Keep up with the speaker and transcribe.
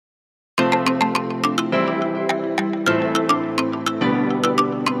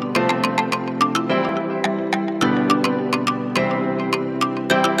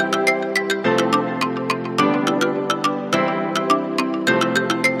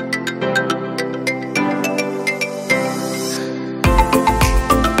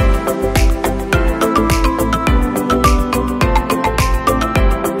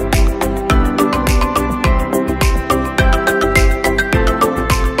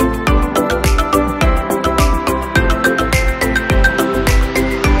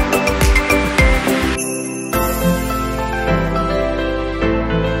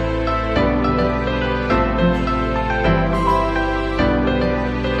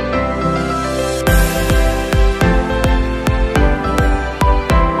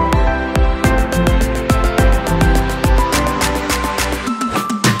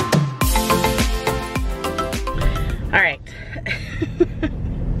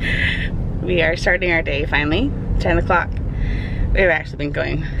We are starting our day finally, 10 o'clock. We've actually been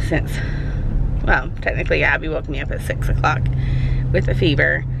going since, well, technically Abby woke me up at 6 o'clock with a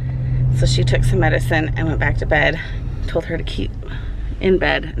fever. So she took some medicine and went back to bed. Told her to keep in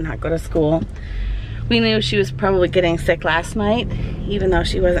bed and not go to school. We knew she was probably getting sick last night, even though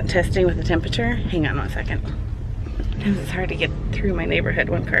she wasn't testing with the temperature. Hang on one second. Sometimes it's hard to get through my neighborhood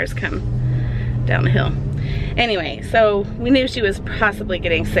when cars come down the hill. Anyway, so we knew she was possibly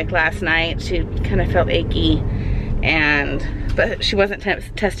getting sick last night. She kind of felt achy, but she wasn't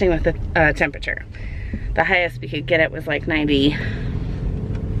testing with the temperature. The highest we could get it was like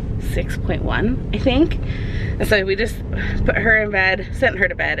 96.1, I think. And so we just put her in bed, sent her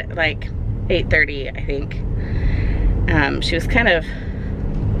to bed at like 8:30, I think. She was kind of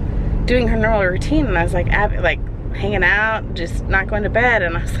doing her normal routine, and I was like, Abby, like hanging out, just not going to bed.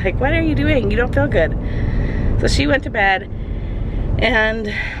 And I was like, what are you doing? You don't feel good. So she went to bed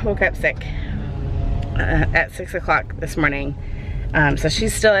and woke up sick at 6 o'clock this morning. So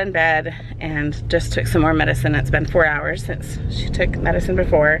she's still in bed and just took some more medicine. It's been 4 hours since she took medicine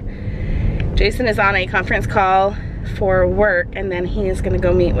before. Jason is on a conference call for work, and then he is going to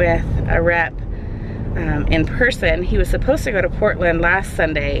go meet with a rep in person. He was supposed to go to Portland last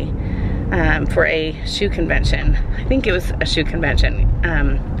Sunday for a shoe convention. I think it was a shoe convention.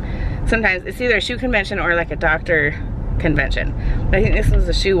 Sometimes it's either a shoe convention or like a doctor convention, but I think this was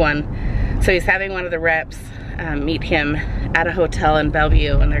a shoe one. So he's having one of the reps meet him at a hotel in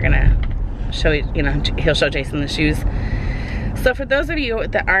Bellevue, and they're gonna show, you know, he'll show Jason the shoes. So for those of you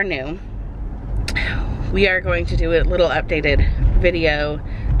that are new, we are going to do a little updated video.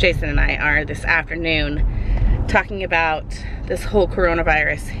 Jason and I are this afternoon talking about this whole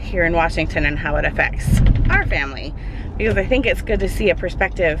coronavirus here in Washington and how it affects our family, because I think it's good to see a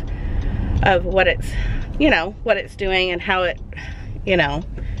perspective of what it's, you know, what it's doing and how it, you know,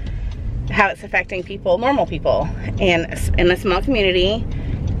 how it's affecting people, normal people in a small community.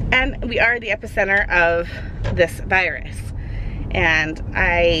 And we are the epicenter of this virus. And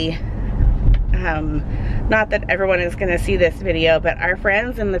not that everyone is gonna see this video, but our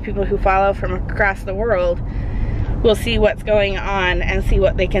friends and the people who follow from across the world will see what's going on and see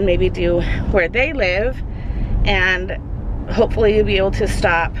what they can maybe do where they live, and hopefully you'll be able to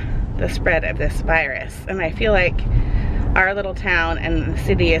stop the spread of this virus. And I feel like our little town and the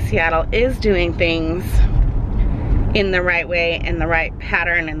city of Seattle is doing things in the right way, in the right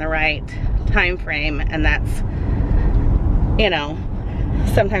pattern, in the right time frame, and that's, you know,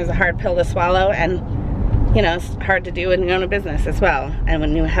 sometimes a hard pill to swallow, and you know, it's hard to do when you own a business as well, and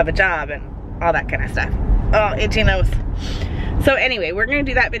when you have a job and all that kind of stuff. Oh, itchy nose. So anyway, we're gonna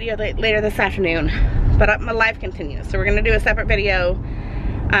do that video later this afternoon, but my life continues. So we're gonna do a separate video,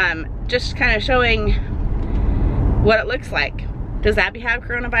 just kind of showing what it looks like. Does Abby have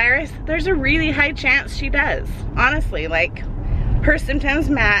coronavirus? There's a really high chance she does. Honestly, like, her symptoms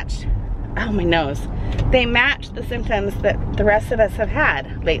match, oh my nose, they match the symptoms that the rest of us have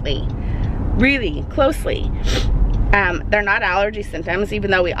had lately, really closely. They're not allergy symptoms,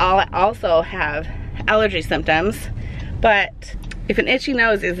 even though we all also have allergy symptoms. But if an itchy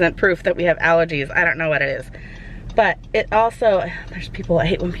nose isn't proof that we have allergies, I don't know what it is. But it also, there's people, I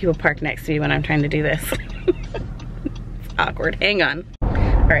hate when people park next to me when I'm trying to do this. It's awkward, hang on.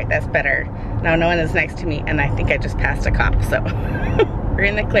 All right, that's better. Now no one is next to me, and I think I just passed a cop, so we're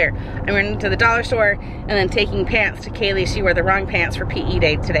in the clear. I'm running to the dollar store and then taking pants to Kaylee. She wore the wrong pants for PE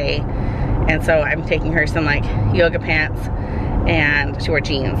day today. And so I'm taking her some like yoga pants, and she wore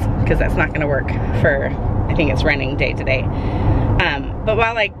jeans because that's not gonna work for, I think it's running day today. But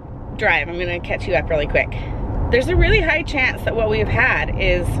while I drive, I'm gonna catch you up really quick. There's a really high chance that what we've had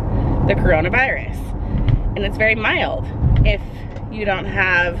is the coronavirus. And it's very mild if you don't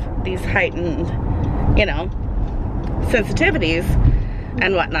have these heightened, you know, sensitivities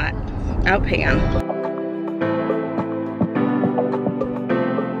and whatnot. Oh, hang on.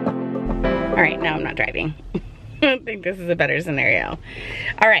 All right, now I'm not driving. I think this is a better scenario.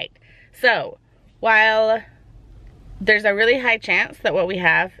 All right, so while there's a really high chance that what we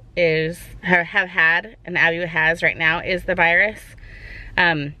have is, have had, and Abby has right now, is the virus,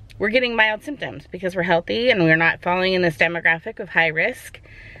 we're getting mild symptoms because we're healthy and we're not falling in this demographic of high risk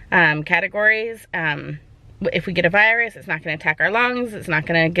categories. If we get a virus, it's not going to attack our lungs, it's not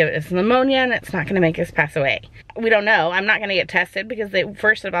going to give us pneumonia, and it's not going to make us pass away. We don't know. I'm not going to get tested because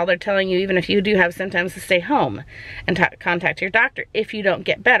first of all, they're telling you even if you do have symptoms to stay home and contact your doctor if you don't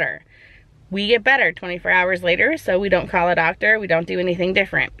get better. We get better 24 hours later, so we don't call a doctor, we don't do anything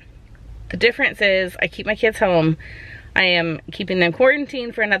different. The difference is I keep my kids home. I am keeping them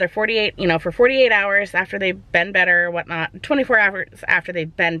quarantined for another 48, you know, for 48 hours after they've been better or whatnot, 24 hours after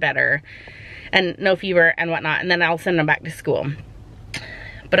they've been better and no fever and whatnot, and then I'll send them back to school.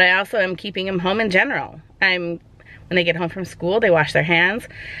 But I also am keeping them home in general. When they get home from school, they wash their hands.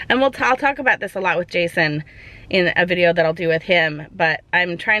 And I'll talk about this a lot with Jason in a video that I'll do with him, but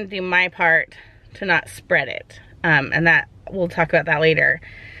I'm trying to do my part to not spread it. And that we'll talk about that later.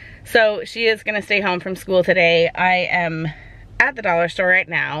 So she is gonna stay home from school today. I am at the dollar store right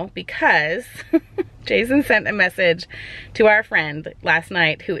now because Jason sent a message to our friend last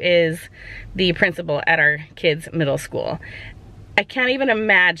night who is the principal at our kids' middle school. I can't even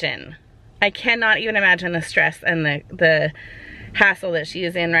imagine. I cannot even imagine the stress and the hassle that she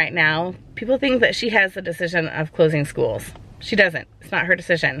is in right now. People think that she has the decision of closing schools. She doesn't. It's not her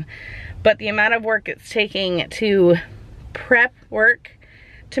decision. But the amount of work it's taking to prep work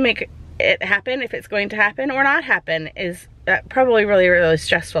to make it happen, if it's going to happen or not happen, is probably really, really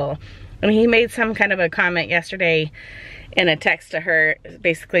stressful. I mean, he made some kind of a comment yesterday in a text to her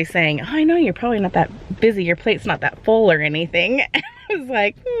basically saying, oh, I know you're probably not that busy, your plate's not that full or anything. I was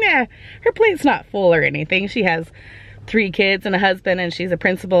like, nah, her plate's not full or anything. She has 3 kids and a husband, and she's a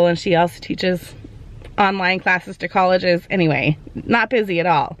principal, and she also teaches online classes to colleges. Anyway, not busy at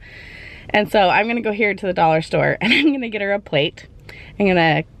all. And so I'm gonna go here to the dollar store and I'm gonna get her a plate. I'm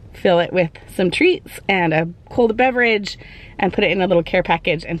gonna fill it with some treats and a cold beverage and put it in a little care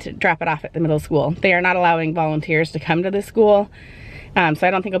package and to drop it off at the middle school. They are not allowing volunteers to come to the school, so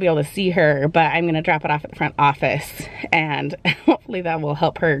I don't think I'll be able to see her, but I'm gonna drop it off at the front office, and hopefully that will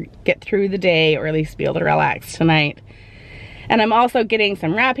help her get through the day or at least be able to relax tonight. And I'm also getting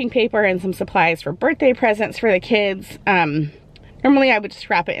some wrapping paper and some supplies for birthday presents for the kids. Normally I would just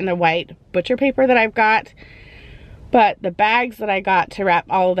wrap it in the white butcher paper that I've got, but the bags that I got to wrap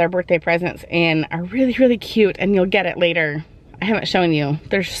all of their birthday presents in are really, really cute, and you'll get it later. I haven't shown you.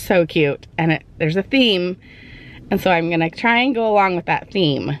 They're so cute, and there's a theme, and so I'm gonna try and go along with that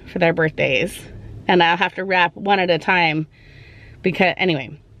theme for their birthdays, and I'll have to wrap one at a time because,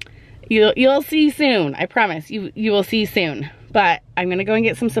 anyway, you'll see soon. I promise, you will see soon. But I'm gonna go and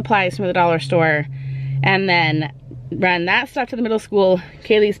get some supplies from the dollar store, and then run that stuff to the middle school,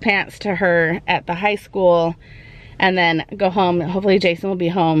 Kaylee's pants to her at the high school, and then go home. Hopefully Jason will be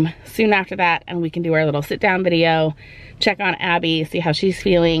home soon after that, and we can do our little sit down video, check on Abby, see how she's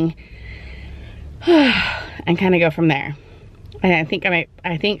feeling, and kind of go from there. And I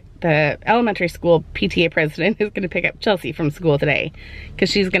think the elementary school PTA president is gonna pick up Chelsea from school today because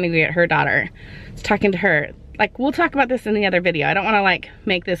she's gonna go get her daughter. I was talking to her, like, we'll talk about this in the other video. I don't wanna like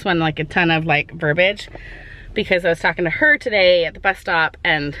make this one like a ton of like verbiage, because I was talking to her today at the bus stop,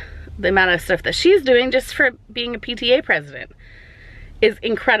 and the amount of stuff that she's doing just for being a PTA president is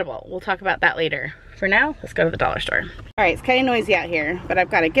incredible. We'll talk about that later. For now, let's go to the dollar store. All right, it's kind of noisy out here, but I've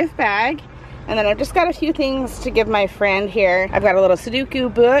got a gift bag, and then I've just got a few things to give my friend here. I've got a little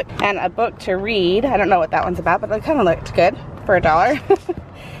Sudoku book and a book to read. I don't know what that one's about, but it kind of looked good for $1.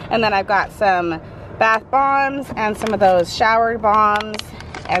 And then I've got some bath bombs and some of those shower bombs,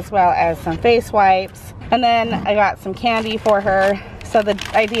 as well as some face wipes. And then I got some candy for her. So the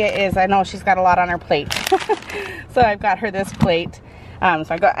idea is, I know she's got a lot on her plate. So I've got her this plate. I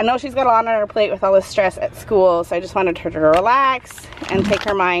know she's got a lot on her plate with all this stress at school, so I just wanted her to relax and take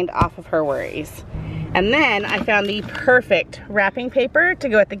her mind off of her worries. And then I found the perfect wrapping paper to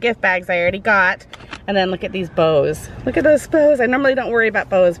go with the gift bags I already got. And then look at these bows. Look at those bows. I normally don't worry about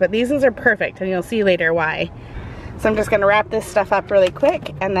bows, but these ones are perfect, and you'll see later why. So I'm just gonna wrap this stuff up really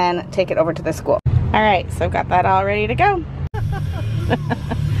quick and then take it over to the school. All right, so I've got that all ready to go.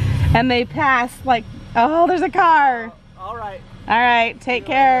 And they pass like, oh, there's a car. All right. All right, take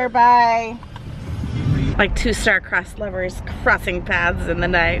care, bye. Like 2 star-crossed lovers crossing paths in the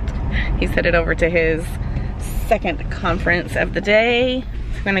night. He's headed over to his second conference of the day.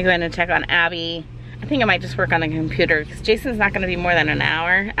 So I'm gonna go in and check on Abby. I think I might just work on the computer because Jason's not gonna be more than an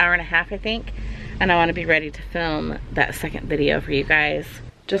hour, hour and a half, I think. And I wanna be ready to film that second video for you guys.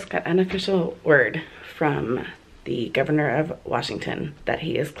 Just got unofficial word from the governor of Washington that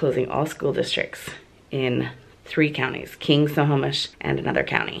he is closing all school districts in 3 counties, King, Snohomish, and another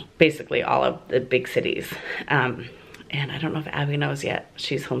county. Basically all of the big cities. And I don't know if Abby knows yet.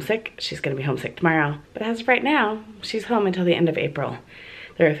 She's homesick. She's gonna be homesick tomorrow. But as of right now, she's home until the end of April.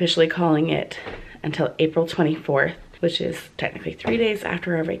 They're officially calling it until April 24th, which is technically 3 days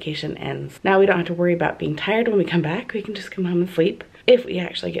after our vacation ends. Now we don't have to worry about being tired when we come back. We can just come home and sleep if we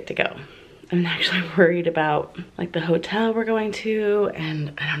actually get to go. I'm actually worried about like the hotel we're going to,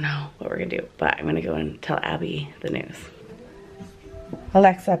 and I don't know what we're gonna do, but I'm gonna go and tell Abby the news.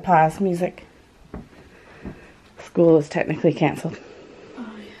 Alexa, pause music. School is technically canceled. Oh,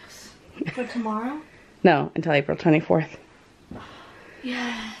 yes. For tomorrow? No, until April 24th.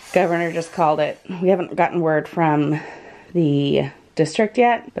 Yes. Governor just called it. We haven't gotten word from the district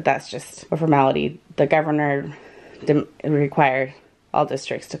yet, but that's just a formality. The governor required all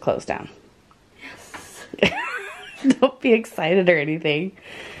districts to close down. Yes. Don't be excited or anything.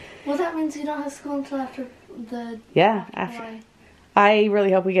 Well, that means you don't have school until after the... Yeah, after. I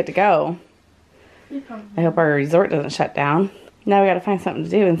really hope we get to go. I hope our resort doesn't shut down. Now we gotta find something to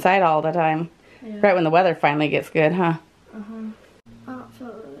do inside all the time. Yeah. Right when the weather finally gets good, huh? I don't feel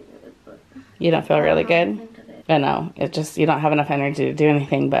really good, but... You don't feel really good? I know. It's just, you don't have enough energy to do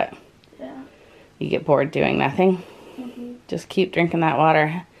anything, but... Yeah. You get bored doing nothing. Just keep drinking that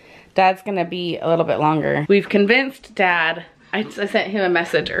water. Dad's gonna be a little bit longer. We've convinced Dad. I sent him a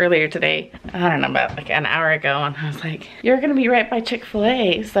message earlier today. I don't know, about like an hour ago, and I was like, you're gonna be right by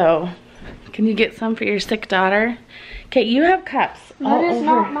Chick-fil-A, so can you get some for your sick daughter? Okay, you have cups. That is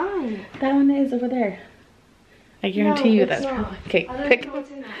not mine. That one is over there. I guarantee you that's probably... Okay, pick. What's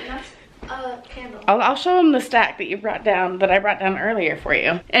in that. That's a candle. I'll show him the stack that you brought down, that I brought down earlier for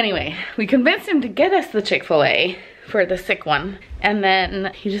you. Anyway, we convinced him to get us the Chick-fil-A for the sick one. And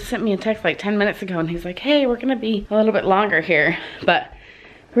then he just sent me a text like 10 minutes ago and he's like, hey, we're gonna be a little bit longer here. But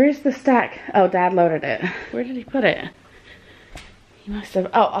where's the stack? Oh, Dad loaded it. Where did he put it? He must have,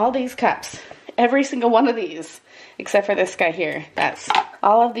 oh, all these cups. Every single one of these, except for this guy here. That's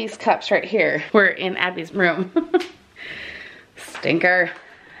all of these cups right here were in Abby's room. Stinker.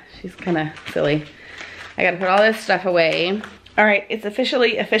 She's kind of silly. I gotta put all this stuff away. All right, it's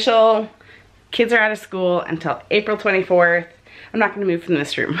officially official. Kids are out of school until April 24th. I'm not gonna move from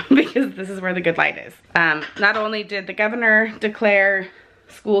this room because this is where the good light is. Not only did the governor declare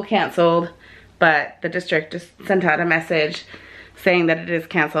school canceled, but the district just sent out a message saying that it is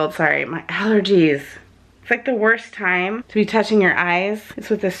canceled. Sorry, my allergies. It's like the worst time to be touching your eyes. It's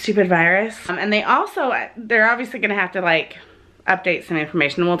with this stupid virus. And they also, they're obviously gonna have to like update some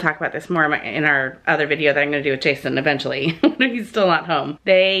information. We'll talk about this more in our other video that I'm gonna do with Jason eventually when he's still not home.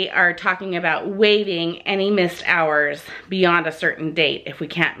 They are talking about waiving any missed hours beyond a certain date if we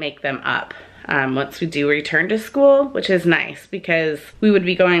can't make them up. Once we do return to school, which is nice because we would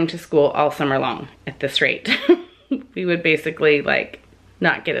be going to school all summer long at this rate. We would basically like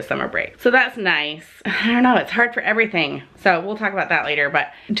not get a summer break. So that's nice. I don't know, it's hard for everything. So we'll talk about that later,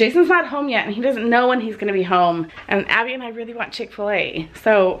 but Jason's not home yet and he doesn't know when he's gonna be home. And Abby and I really want Chick-fil-A.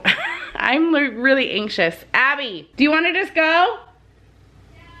 So I'm really anxious. Abby, do you wanna just go?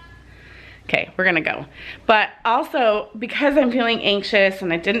 Okay, we're gonna go. But also, because I'm feeling anxious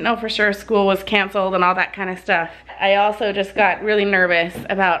and I didn't know for sure school was canceled and all that kind of stuff, I also just got really nervous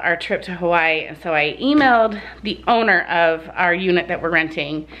about our trip to Hawaii. And so I emailed the owner of our unit that we're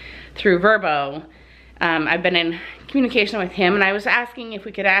renting through Verbo. I've been in communication with him and I was asking if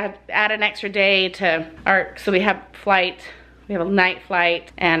we could add an extra day to our, so we have a night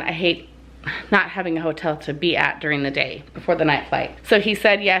flight, and I hate not having a hotel to be at during the day before the night flight. So he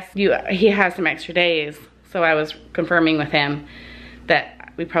said yes, he has some extra days. So I was confirming with him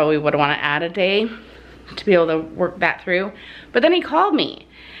that we probably would want to add a day to be able to work that through. But then he called me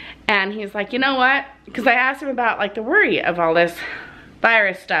and he's like, you know what? Because I asked him about like the worry of all this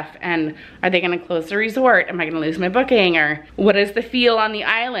virus stuff and are they gonna close the resort? Am I gonna lose my booking? Or what is the feel on the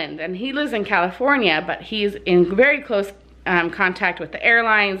island? And he lives in California, but he's in very close contact with the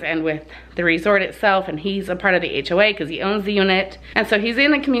airlines and with the resort itself, and he's a part of the HOA because he owns the unit. And so he's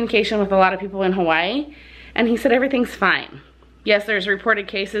in the communication with a lot of people in Hawaii, and he said everything's fine. Yes, there's reported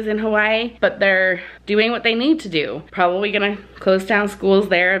cases in Hawaii, but they're doing what they need to do. Probably gonna close down schools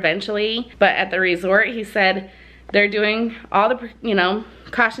there eventually, but at the resort, he said they're doing all the, you know,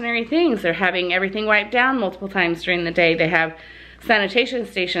 cautionary things. They're having everything wiped down multiple times during the day. They have sanitation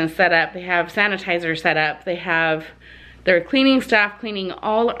stations set up. They have sanitizers set up. They have their cleaning staff cleaning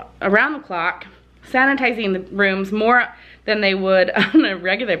all around the clock, sanitizing the rooms more than they would on a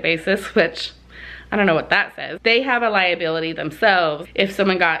regular basis, which I don't know what that says. They have a liability themselves if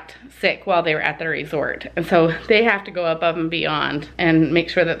someone got sick while they were at the resort. And so they have to go above and beyond and make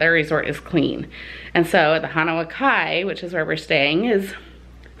sure that their resort is clean. And so the Hanawa Kai, which is where we're staying, is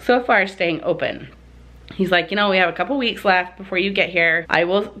so far staying open. He's like, you know, we have a couple weeks left before you get here. I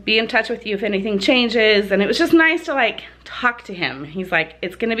will be in touch with you if anything changes. And it was just nice to like talk to him. He's like,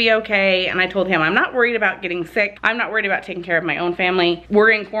 it's gonna be okay. And I told him, I'm not worried about getting sick. I'm not worried about taking care of my own family. We're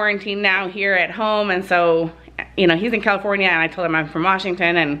in quarantine now here at home. And so, you know, he's in California and I told him I'm from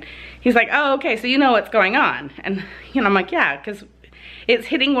Washington. And he's like, oh, okay, so you know what's going on. And, you know, I'm like, yeah, because it's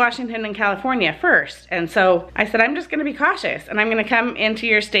hitting Washington and California first. And so I said, I'm just gonna be cautious and I'm gonna come into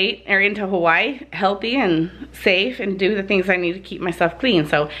your state or into Hawaii healthy and safe and do the things I need to keep myself clean.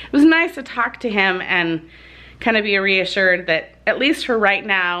 So it was nice to talk to him and kind of be reassured that at least for right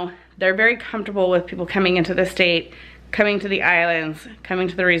now, they're very comfortable with people coming into the state, coming to the islands, coming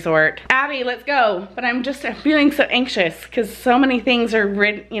to the resort. Abby, let's go. But I'm feeling so anxious because so many things are,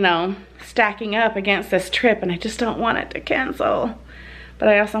 you know, stacking up against this trip and I just don't want it to cancel. But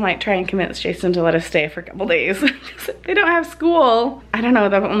I also might try and convince Jason to let us stay for a couple days. They don't have school. I don't know,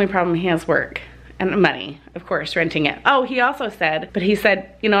 the only problem he has work and money, of course, renting it. Oh, he also said, but he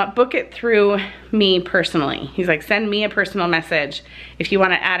said, you know what, book it through me personally. He's like, send me a personal message if you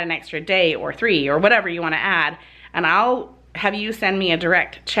wanna add an extra day or 3 or whatever you wanna add, and I'll have you send me a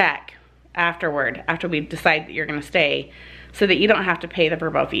direct check afterward, after we decide that you're gonna stay, so that you don't have to pay the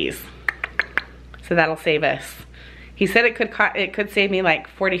Vrbo fees. So that'll save us. He said it could save me like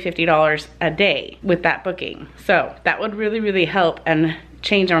 $40, $50 a day with that booking. So that would really, really help and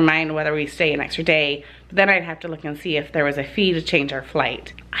change our mind whether we stay an extra day. But then I'd have to look and see if there was a fee to change our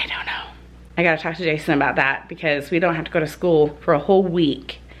flight. I don't know. I gotta talk to Jason about that because we don't have to go to school for a whole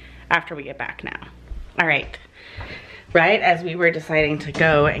week after we get back now. All right. Right as we were deciding to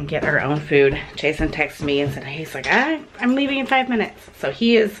go and get our own food, Jason texted me and said, he's like, I'm leaving in 5 minutes. So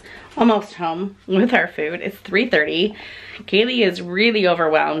he is almost home with our food. It's 3:30. Kaylee is really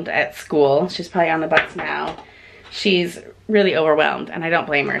overwhelmed at school. She's probably on the bus now. She's really overwhelmed and I don't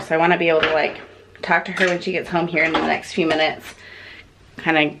blame her. So I want to be able to like talk to her when she gets home here in the next few minutes,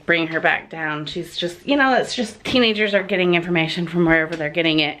 kind of bring her back down. She's just, you know, it's just teenagers are getting information from wherever they're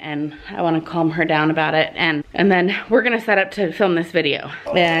getting it and I want to calm her down about it. And then we're going to set up to film this video.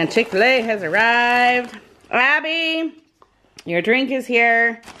 And Chick-fil-A has arrived. Abby, your drink is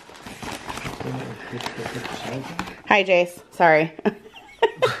here. Hi, Jace. Sorry.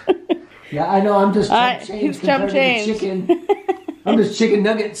 Yeah, I know. I'm just chump change. He's chump change. Chicken. I'm just chicken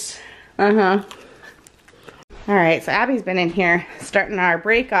nuggets. Uh-huh. All right, so Abby's been in here starting our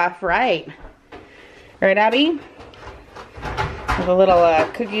break off right. Right, Abby? With a little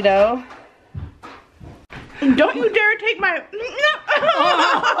cookie dough. Don't you dare take my...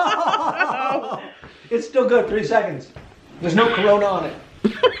 It's still good. 3 seconds. There's no Corona on it.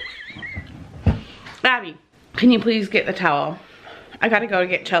 Abby, can you please get the towel? I gotta go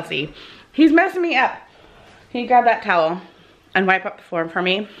get Chelsea. He's messing me up. Can you grab that towel and wipe up the floor for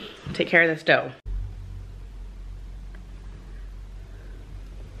me? Take care of this dough.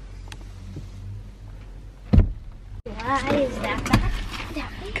 Why is that bad?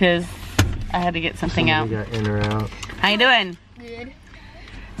 Because I had to get something out. Got in or out. How you doing? Good.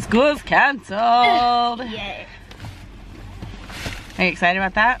 School's canceled. Yeah. Are you excited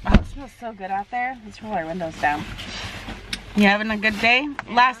about that? Oh, it smells so good out there. Let's roll our windows down. You having a good day?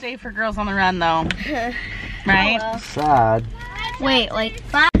 Last day for Girls on the Run though. Right? Oh, well. Sad. Wait, like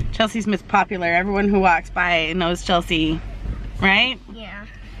 5? Chelsea's Miss Popular. Everyone who walks by knows Chelsea. Right? Yeah.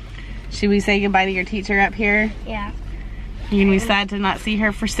 Should we say goodbye to your teacher up here? Yeah. You gonna be sad to not see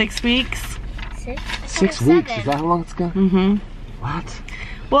her for 6 weeks? 6? 6 weeks? Is that how long it's going? Mm-hmm. What?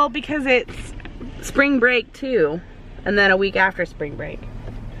 Well, because it's spring break too. And then a week after spring break.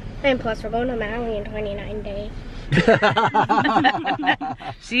 And plus we're going to Maui in 29 days.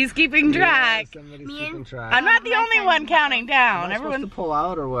 She's keeping track. Yeah, somebody's keeping track. I'm not the only one counting down. Am I Everyone. supposed to pull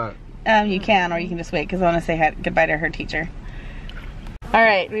out or what? You can, or you can just wait because I want to say goodbye to her teacher. All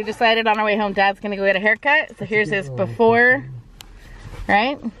right, we decided on our way home, Dad's gonna go get a haircut. So here's his before,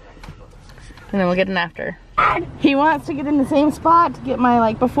 right? And then we'll get an after. He wants to get in the same spot to get my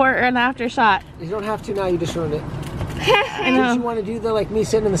like before and after shot. You don't have to now. You just ruined it. I know. Don't you want to do the like me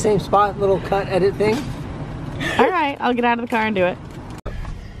sitting in the same spot, little cut edit thing? All right, I'll get out of the car and do it.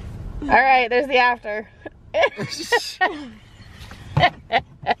 All right, there's the after.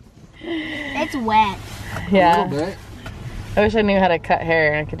 It's wet. Yeah. A little bit. I wish I knew how to cut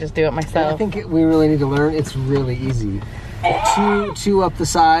hair and I could just do it myself. I think we really need to learn. It's really easy. Two up the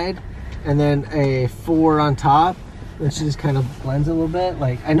side, and then a 4 on top. And she just kind of blends a little bit.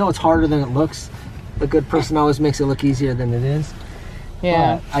 Like, I know it's harder than it looks. A good person always makes it look easier than it is.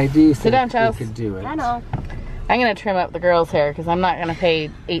 Yeah. But I do think down, we Charles. could do it. I know. I'm gonna trim up the girl's hair because I'm not gonna pay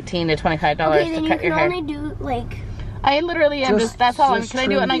 $18 to $25 Okay, to then you cut your hair. can only do like... I literally am just that's all. Can I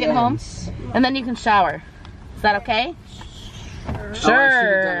do it when I get home? ends. And then you can shower. Is that okay? Oh, I should have done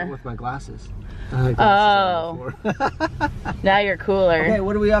Sure. it with my glasses. I had glasses on before. Now you're cooler. Okay,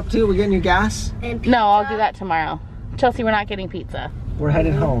 what are we up to? We getting your gas? And No, I'll do that tomorrow. Chelsea, we're not getting pizza. We're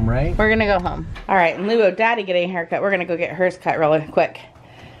headed home, right? We're gonna go home. All right, in lieu of Daddy getting a haircut, we're gonna go get hers cut really quick.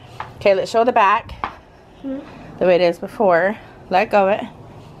 Okay, let's show the back the way it is before. let go of it.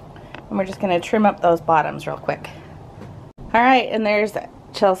 And we're just gonna trim up those bottoms real quick. All right, and there's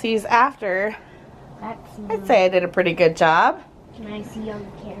Chelsea's after. I'd say I did a pretty good job. Can I see on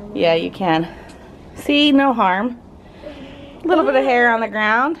the camera? Yeah, you can. See, no harm. A little bit of hair on the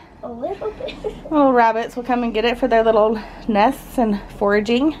ground. A little bit. Little rabbits will come and get it for their little nests and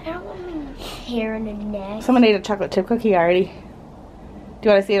foraging. I don't want my hair in the neck. Someone ate a chocolate chip cookie already. Do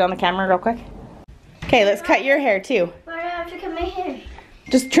you want to see it on the camera real quick? Okay, let's cut your hair too. Why do I have to cut my hair?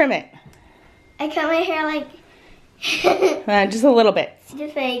 Just trim it. I cut my hair like... Just a little bit.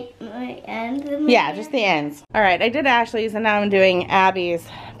 Just like my ends of my Yeah, hair? just the ends. All right, I did Ashley's and now I'm doing Abby's,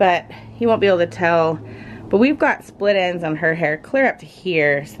 but you won't be able to tell. But we've got split ends on her hair clear up to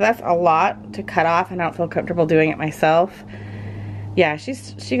here. So that's a lot to cut off and I don't feel comfortable doing it myself. Yeah, she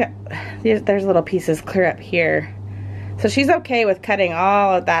got, there's little pieces clear up here. So she's okay with cutting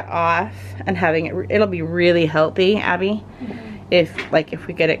all of that off and having it, it'll be really healthy, Abby, if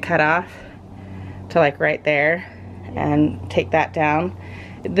we get it cut off to like right there and take that down.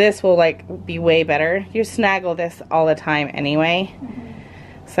 This will like be way better. You snaggle this all the time anyway.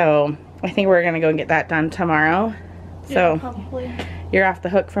 So I think we're gonna go and get that done tomorrow. So Probably. you're off the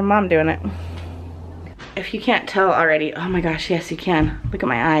hook from mom doing it. If you can't tell already, oh my gosh, yes you can. Look at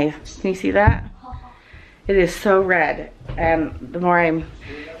my eyes. Can you see that? It is so red. And the more I'm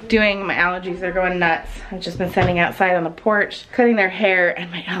doing, my allergies are going nuts. I've just been standing outside on the porch, cutting their hair,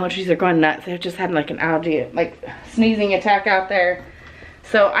 and my allergies are going nuts. I've just had like an allergy, like sneezing attack out there.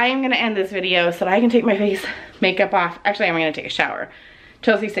 So I am gonna end this video so that I can take my face makeup off. Actually, I'm gonna take a shower.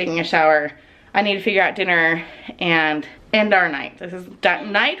 Chelsea's taking a shower. I need to figure out dinner and end our night. This is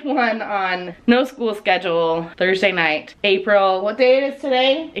night one on no school schedule, Thursday night. April, what day it is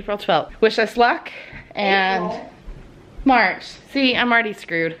today? April 12th. Wish us luck and March. See, I'm already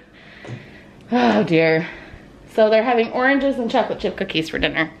screwed. Oh dear. So they're having oranges and chocolate chip cookies for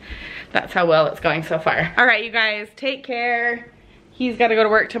dinner. That's how well it's going so far. All right, you guys, take care. He's got to go to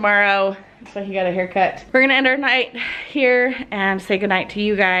work tomorrow, so he got a haircut. We're gonna end our night here and say goodnight to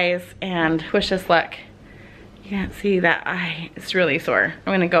you guys and wish us luck. You can't see that eye, it's really sore.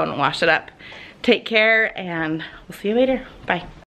 I'm gonna go and wash it up. Take care and we'll see you later. Bye.